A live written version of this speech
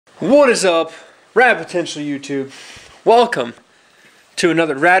What is up, Rad Potential YouTube? Welcome to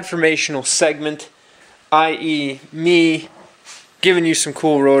another Radformational segment, i.e. me giving you some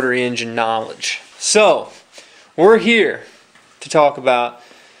cool rotary engine knowledge. So, we're here to talk about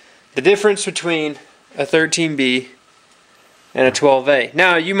the difference between a 13B and a 12A.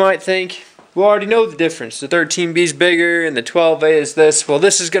 Now, you might think, we already know the difference. The 13B is bigger and the 12A is this. Well,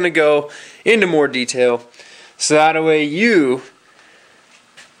 this is going to go into more detail so that way you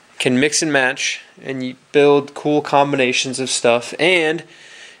can mix and match and you build cool combinations of stuff, and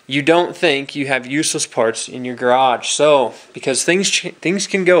you don't think you have useless parts in your garage. So, because things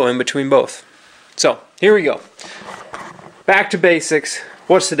can go in between both. So, here we go. Back to basics.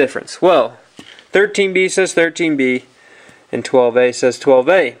 What's the difference? Well, 13B says 13B and 12A says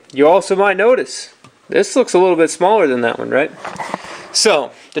 12A. You also might notice this looks a little bit smaller than that one, right?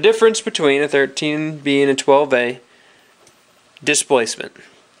 So, the difference between a 13B and a 12A, displacement.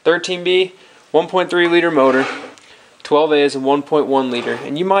 13B, 1.3 liter motor, 12A is a 1.1 liter.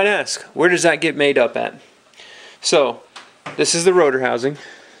 And you might ask, where does that get made up at? So, this is the rotor housing,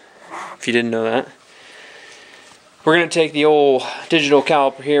 if you didn't know that. We're going to take the old digital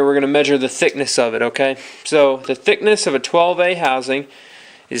caliper here, we're going to measure the thickness of it, okay? So, the thickness of a 12A housing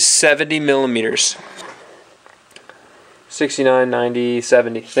is 70 millimeters. 69, 90,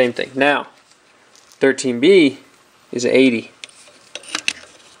 70, same thing. Now, 13B is 80.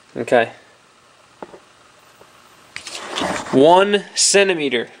 Okay. 1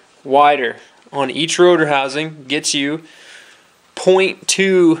 centimeter wider on each rotor housing gets you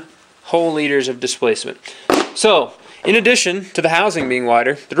 0.2 whole liters of displacement. So, in addition to the housing being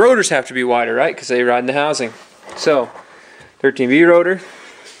wider, the rotors have to be wider, right? Because they ride in the housing. So, 13B rotor,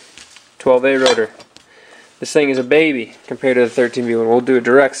 12A rotor. This thing is a baby compared to the 13B one. We'll do a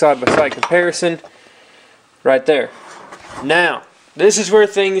direct side-by-side comparison right there. Now, this is where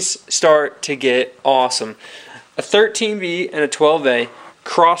things start to get awesome. A 13B and a 12A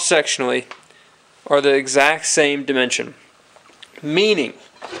cross-sectionally are the exact same dimension. Meaning,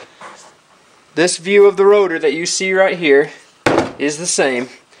 this view of the rotor that you see right here is the same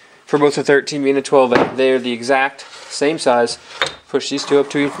for both a 13B and a 12A. They are the exact same size. Push these two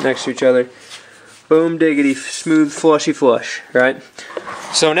up next to each other. Boom diggity, smooth flushy flush, right?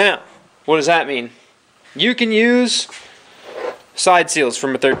 So now, what does that mean? You can use side seals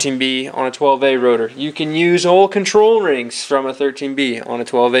from a 13B on a 12A rotor. You can use oil control rings from a 13B on a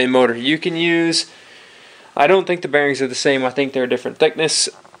 12A motor. You can use, I don't think the bearings are the same, I think they're a different thickness,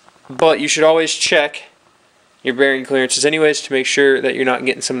 but you should always check your bearing clearances anyways to make sure that you're not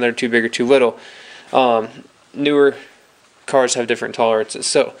getting some that are too big or too little. Newer cars have different tolerances,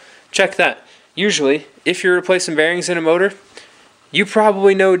 so check that. Usually, if you're replacing bearings in a motor, you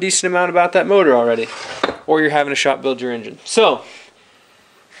probably know a decent amount about that motor already, or you're having a shop build your engine. So,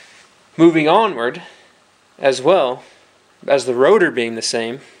 moving onward, as well as the rotor being the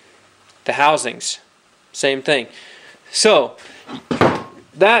same, the housings, same thing. So,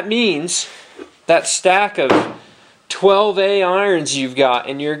 that means that stack of 12A irons you've got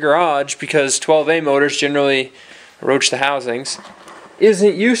in your garage, because 12A motors generally roach the housings,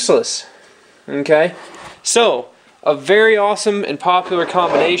 isn't useless. Okay? So, a very awesome and popular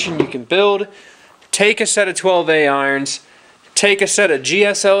combination you can build. Take a set of 12A irons, take a set of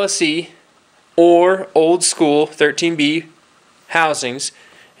GSLSE or old school 13B housings,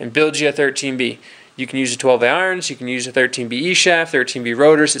 and build you a 13B. You can use the 12A irons, you can use a 13B E-shaft, 13B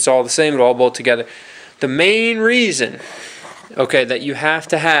rotors, it's all the same, it'll all bolt together. The main reason, okay, that you have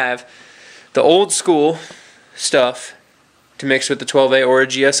to have the old school stuff to mix with the 12A or a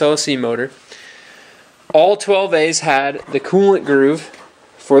GSLSE motor, all 12As had the coolant groove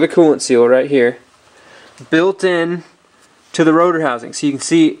for the coolant seal right here built in to the rotor housing. So you can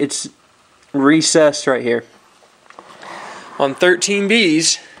see it's recessed right here. On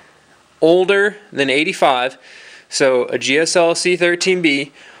 13Bs, older than 85, so a GSLSE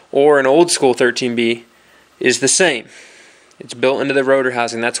 13B or an old school 13B is the same. It's built into the rotor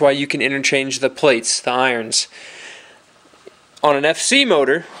housing. That's why you can interchange the plates, the irons. On an FC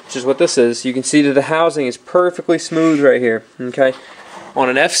motor, which is what this is, you can see that the housing is perfectly smooth right here. Okay, on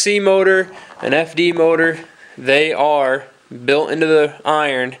an FC motor, an FD motor, they are built into the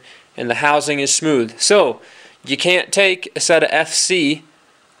iron and the housing is smooth. So, you can't take a set of FC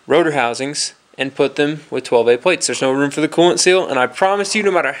rotor housings and put them with 12A plates. There's no room for the coolant seal, and I promise you, no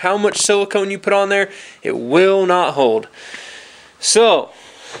matter how much silicone you put on there, it will not hold. So,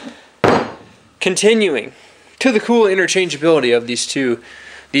 continuing to the cool interchangeability of these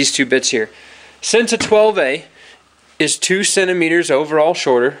two bits here. Since a 12A is 2 centimeters overall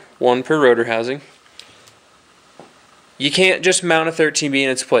shorter, one per rotor housing, You can't just mount a 13B in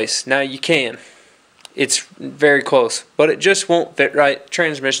its place. Now you can. It's very close, but it just won't fit right.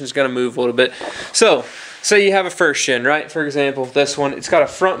 Transmission's going to move a little bit. So, say you have a first gen, right? For example, this one, it's got a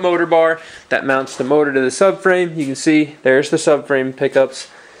front motor bar that mounts the motor to the subframe. You can see there's the subframe pickups,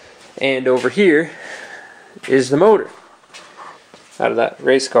 and over here is the motor out of that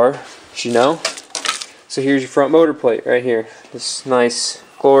race car, as you know. So here's your front motor plate right here. This nice,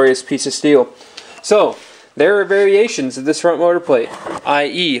 glorious piece of steel. So, there are variations of this front motor plate,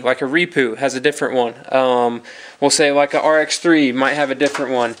 i.e. like a Repu has a different one. We'll say like a RX-3 might have a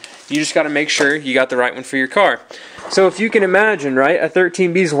different one. You just got to make sure you got the right one for your car. So if you can imagine, right, a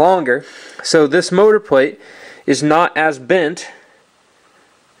 13B is longer, so this motor plate is not as bent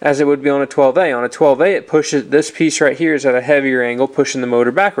as it would be on a 12A. On a 12A, it pushes, this piece right here is at a heavier angle, pushing the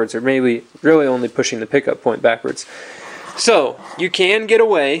motor backwards, or maybe really only pushing the pickup point backwards. So you can get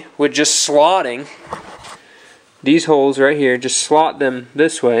away with just slotting these holes right here, just slot them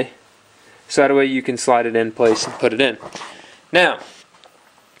this way, so that way you can slide it in place and put it in. Now,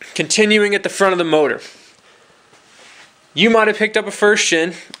 continuing at the front of the motor, you might have picked up a first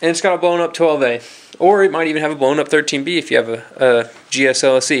gen and it's got a blown up 12A, or it might even have a blown up 13B if you have a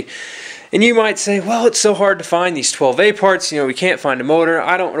GSLSE. And you might say, well, it's so hard to find these 12A parts, you know, we can't find a motor,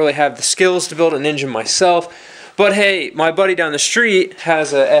 I don't really have the skills to build an engine myself, but hey, my buddy down the street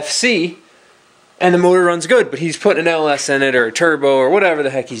has a FC, and the motor runs good, but he's putting an LS in it or a turbo or whatever the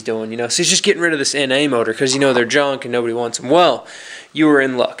heck he's doing, you know. So he's just getting rid of this NA motor because, you know, they're junk and nobody wants them. Well, you were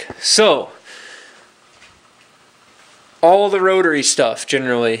in luck. So, all the rotary stuff,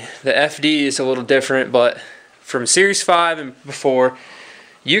 generally, the FD is a little different, but from Series 5 and before,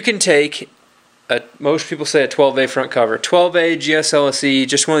 you can take, most people say a 12A front cover. 12A GSLSE,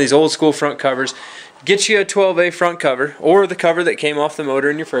 just one of these old school front covers. Get you a 12A front cover, or the cover that came off the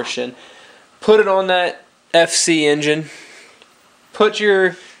motor in your first gen. Put it on that FC engine. Put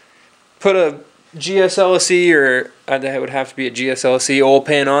a GSLSE, or that would have to be a GSLSE oil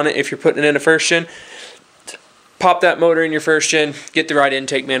pan on it if you're putting it in a first gen. Pop that motor in your first gen. Get the right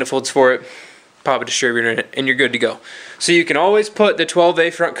intake manifolds for it. Pop a distributor in it, and you're good to go. So you can always put the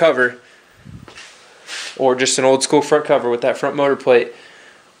 12A front cover, or just an old school front cover with that front motor plate,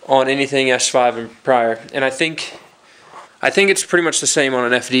 on anything S5 and prior. And I think it's pretty much the same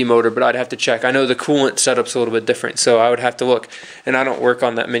on an FD motor, but I'd have to check. I know the coolant setup's a little bit different, so I would have to look. And I don't work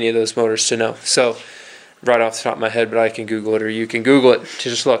on that many of those motors to know. So, right off the top of my head, but I can Google it, or you can Google it to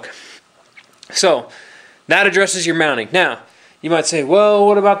just look. So, that addresses your mounting. Now, you might say, well,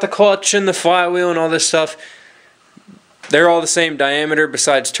 what about the clutch and the flywheel and all this stuff? They're all the same diameter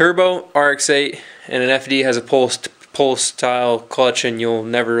besides turbo, RX-8, and an FD has a pulse style clutch, and you'll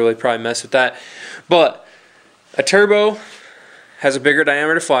never really probably mess with that. But a turbo has a bigger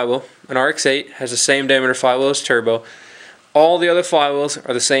diameter flywheel. An RX-8 has the same diameter flywheel as turbo. All the other flywheels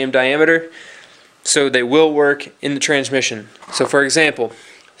are the same diameter, so they will work in the transmission. So for example,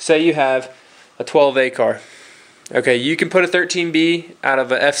 say you have a 12A car. Okay, you can put a 13B out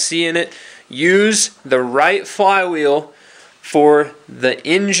of an FC in it. Use the right flywheel for the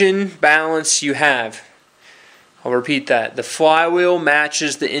engine balance you have. I'll repeat that. The flywheel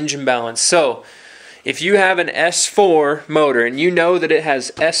matches the engine balance. So, if you have an S4 motor and you know that it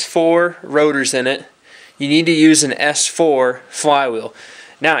has S4 rotors in it, you need to use an S4 flywheel.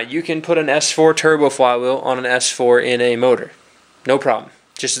 Now, you can put an S4 turbo flywheel on an S4 in a motor. No problem.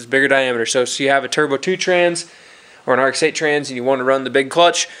 Just as bigger diameter. So you have a turbo 2 trans or an RX-8 trans and you want to run the big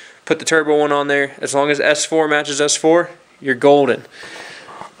clutch, put the turbo one on there. As long as S4 matches S4, you're golden.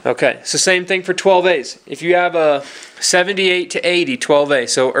 Okay, so same thing for 12As. If you have a 78 to 80 12A,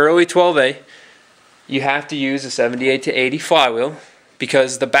 so early 12A, you have to use a 78 to 80 flywheel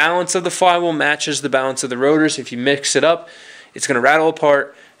because the balance of the flywheel matches the balance of the rotors. If you mix it up, it's going to rattle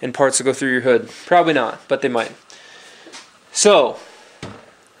apart and parts will go through your hood. Probably not, but they might. So,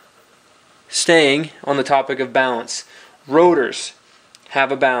 staying on the topic of balance, rotors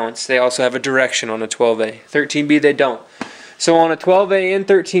have a balance. They also have a direction on a 12A. 13B, they don't. So on a 12A and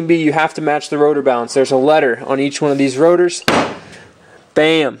 13B, you have to match the rotor balance. There's a letter on each one of these rotors.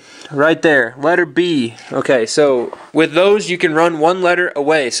 Bam, right there, letter B. Okay, so with those, you can run one letter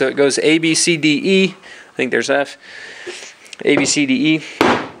away. So it goes A, B, C, D, E. I think there's F. A, B, C, D, E.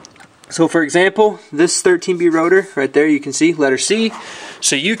 So for example, this 13B rotor, right there, you can see letter C.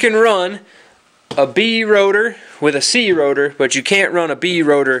 So you can run a B rotor with a C rotor, but you can't run a B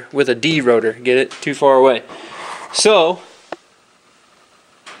rotor with a D rotor. Get it? Too far away. So,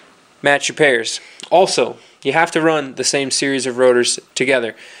 match your pairs. Also, you have to run the same series of rotors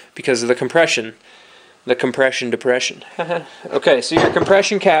together because of the compression. the compression depression. Okay, so your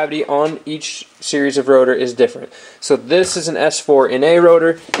compression cavity on each series of rotor is different. So this is an S4 NA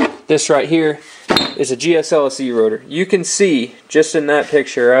rotor. This right here is a GSLSE rotor. You can see just in that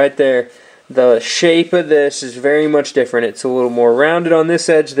picture right there, the shape of this is very much different. It's a little more rounded on this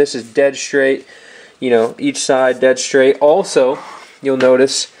edge. This is dead straight. You know, each side dead straight. Also, you'll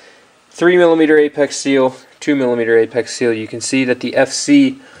notice 3mm apex seal, 2mm apex seal. You can see that the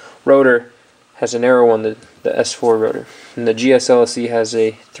FC rotor has a narrow one, the S4 rotor, and the GSLSE has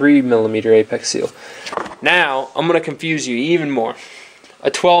a 3mm apex seal. Now, I'm going to confuse you even more. A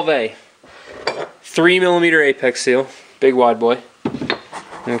 12A, 3mm apex seal, big wide boy,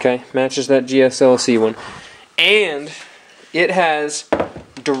 okay, matches that GSLSE one, and it has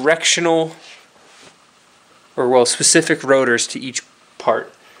directional, or well, specific rotors to each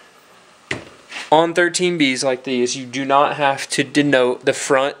part. On 13Bs like these, you do not have to denote the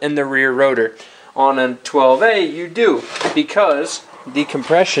front and the rear rotor. On a 12A, you do, because the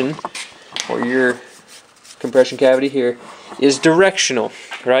compression, or your compression cavity here, is directional,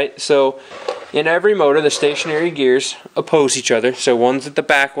 right? So in every motor, the stationary gears oppose each other. So one's at the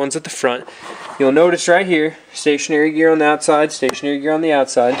back, one's at the front. You'll notice right here, stationary gear on the outside, stationary gear on the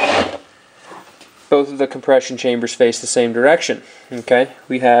outside. Both of the compression chambers face the same direction. Okay,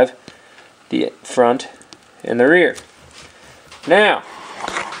 we have the front and the rear. Now,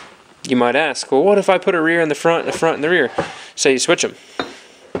 you might ask, well, what if I put a rear in the front and a front in the rear? Say you switch them.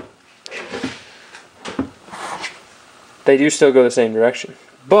 They do still go the same direction.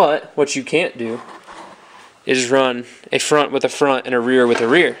 But what you can't do is run a front with a front and a rear with a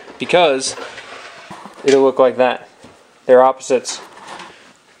rear, because it'll look like that. They're opposites.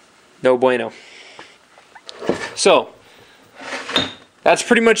 No bueno. So, that's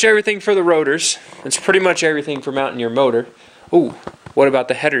pretty much everything for the rotors. That's pretty much everything for mounting your motor. Ooh, what about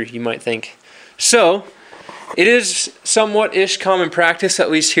the header, you might think? So, it is somewhat-ish common practice, at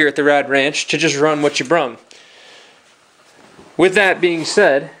least here at the Rad Ranch, to just run what you brung. With that being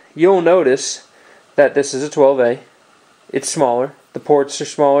said, you'll notice that this is a 12A. It's smaller. The ports are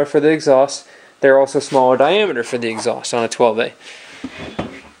smaller for the exhaust. They're also smaller diameter for the exhaust on a 12A.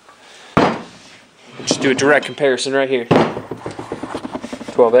 Just do a direct comparison right here.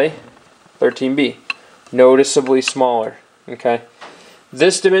 12A, 13B. Noticeably smaller. Okay.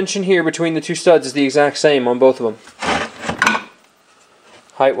 This dimension here between the two studs is the exact same on both of them.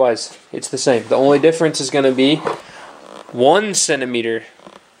 Height-wise, it's the same. The only difference is going to be 1 centimeter,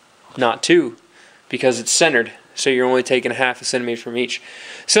 not 2, because it's centered. So you're only taking ½ a centimeter from each.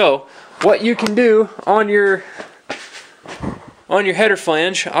 So what you can do on your header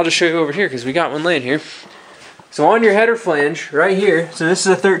flange, I'll just show you over here because we got one laying here. So on your header flange right here, so this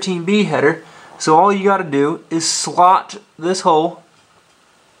is a 13B header. So all you got to do is slot this hole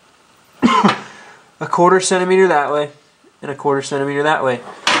a 1/4 centimeter that way and a 1/4 centimeter that way.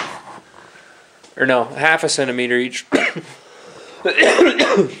 Or no, ½ a centimeter each.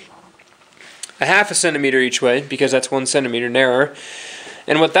 ½ a centimeter each way, because that's 1 centimeter narrower.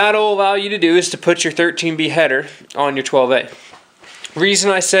 And what that'll allow you to do is to put your 13B header on your 12A.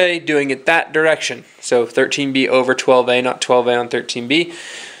 Reason I say doing it that direction, so 13B over 12A, not 12A on 13B.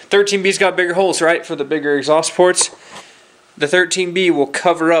 13B's got bigger holes, right, for the bigger exhaust ports. The 13B will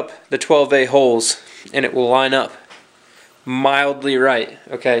cover up the 12A holes, and it will line up mildly right.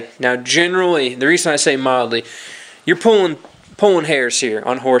 Okay, now generally, the reason I say mildly, you're pulling hairs here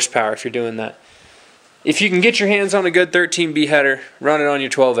on horsepower if you're doing that. If you can get your hands on a good 13B header, run it on your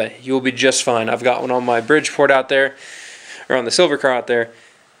 12A. You'll be just fine. I've got one on my Bridgeport out there, or on the Silver Car out there.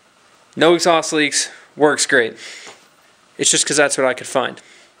 No exhaust leaks, works great. It's just because that's what I could find.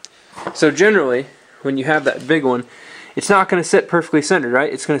 So generally, when you have that big one, it's not going to sit perfectly centered,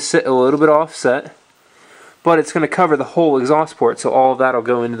 right? It's going to sit a little bit offset, but it's going to cover the whole exhaust port, so all of that will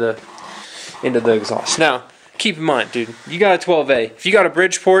go into the exhaust. Now, keep in mind, dude, you got a 12A. If you got a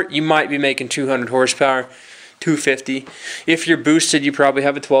Bridgeport, you might be making 200 horsepower, 250. If you're boosted, you probably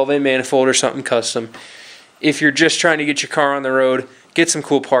have a 12A manifold or something custom. If you're just trying to get your car on the road, get some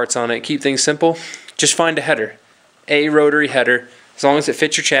cool parts on it, keep things simple, just find a header. A rotary header. As long as it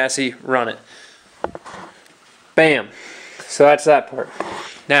fits your chassis, run it. Bam. So that's that part.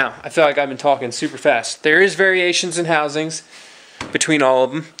 Now, I feel like I've been talking super fast. There is variations in housings between all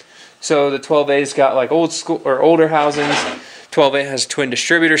of them. So the 12A's got like old school or older housings. 12A has twin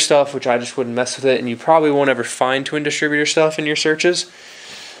distributor stuff, which I just wouldn't mess with it, and you probably won't ever find twin distributor stuff in your searches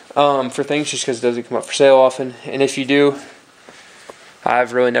for things, just because it doesn't come up for sale often. And if you do,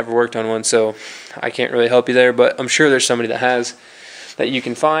 I've really never worked on one, so I can't really help you there, but I'm sure there's somebody that has, that you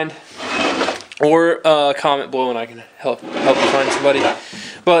can find. Or comment below and I can help you find somebody.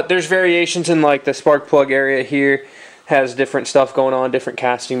 But there's variations in like the spark plug area here. Has different stuff going on, different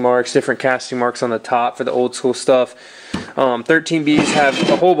casting marks on the top for the old school stuff. 13Bs have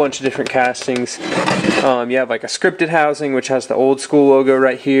a whole bunch of different castings. You have like a scripted housing, which has the old school logo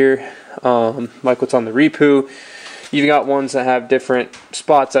right here, like what's on the Repu. You've got ones that have different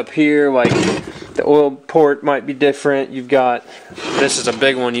spots up here, like the oil port might be different. You've got, this is a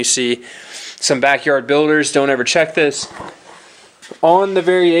big one you see, some backyard builders, don't ever check this. On the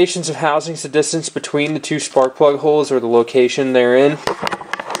variations of housings, the distance between the two spark plug holes or the location they're in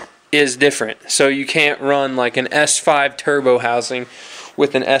is different. So you can't run like an S5 turbo housing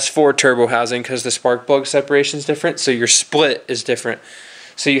with an S4 turbo housing because the spark plug separation is different. So your split is different.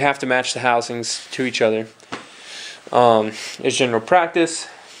 So you have to match the housings to each other. Is general practice.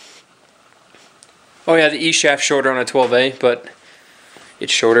 Oh yeah, the E shaft's shorter on a 12A, but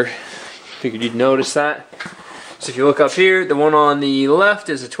it's shorter. Figured you'd notice that. So if you look up here, the one on the left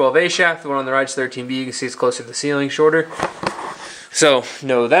is a 12A shaft, the one on the right is 13B. You can see it's closer to the ceiling, shorter. So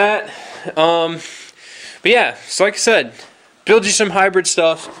know that. But yeah, so like I said, build you some hybrid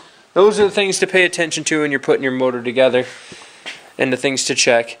stuff. Those are the things to pay attention to when you're putting your motor together, and the things to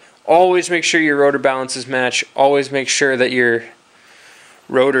check. Always make sure your rotor balances match. Always make sure that your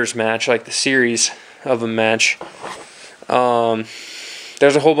rotors match, like the series of them match.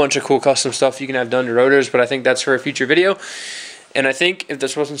 There's a whole bunch of cool custom stuff you can have done to rotors, but I think that's for a future video. And I think if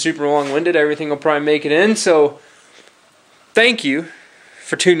this wasn't super long-winded, everything will probably make it in. So thank you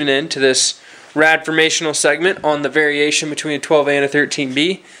for tuning in to this radformational segment on the variation between a 12A and a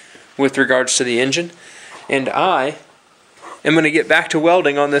 13B with regards to the engine. And I am going to get back to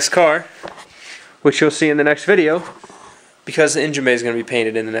welding on this car, which you'll see in the next video, because the engine bay is going to be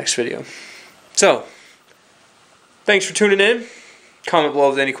painted in the next video. So thanks for tuning in. Comment below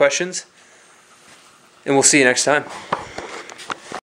with any questions, and we'll see you next time.